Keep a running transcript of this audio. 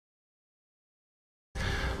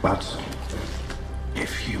But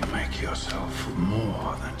if you make yourself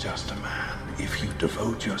more than just a man, if you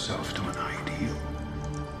devote yourself to an ideal,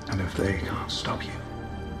 and if they can't stop you,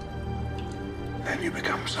 then you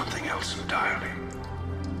become something else entirely.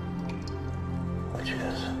 Which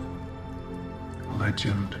is?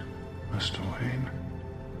 Legend, Mr. Wayne.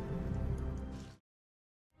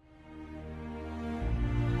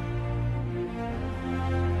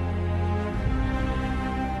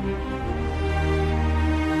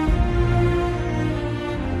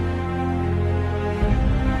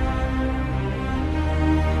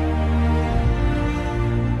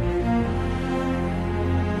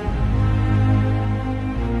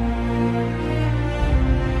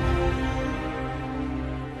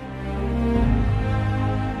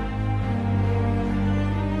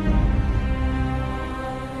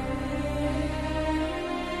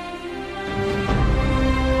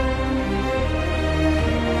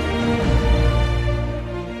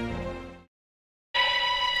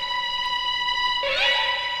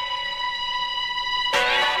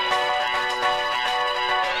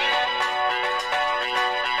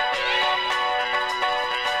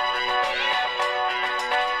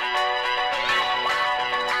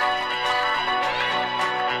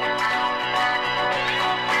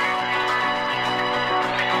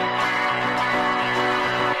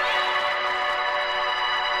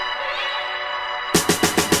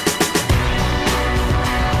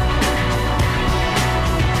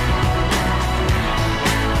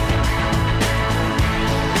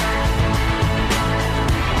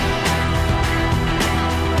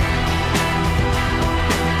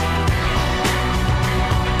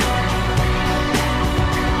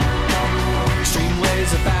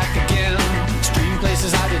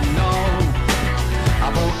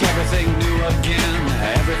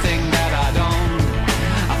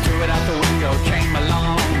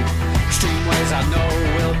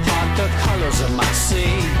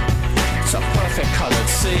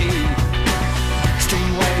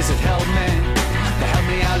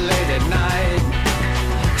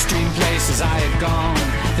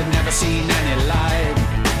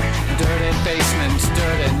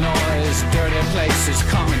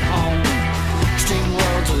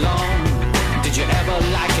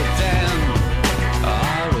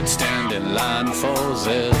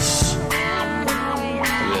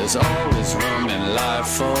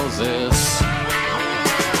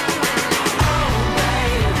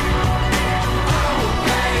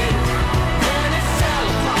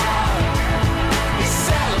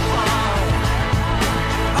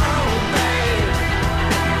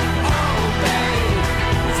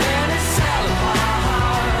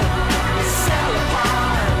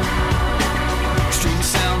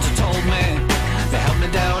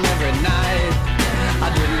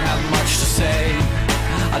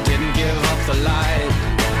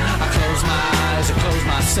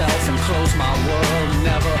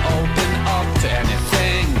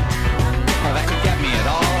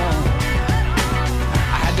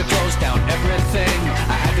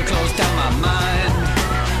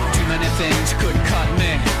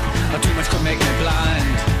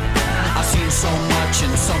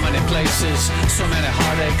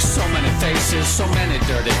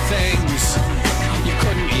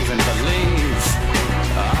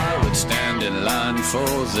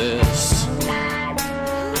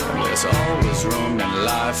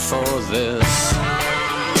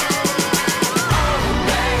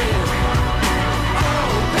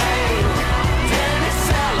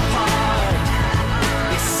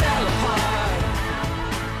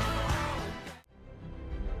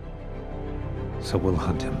 So we'll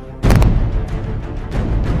hunt him.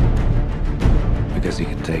 Because he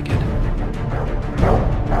can take it.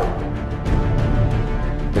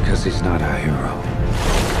 Because he's not our hero.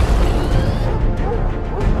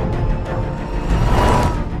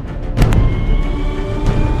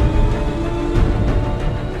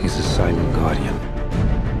 He's a silent guardian.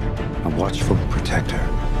 A watchful protector.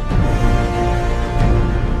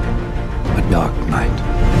 A dark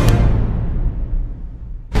knight.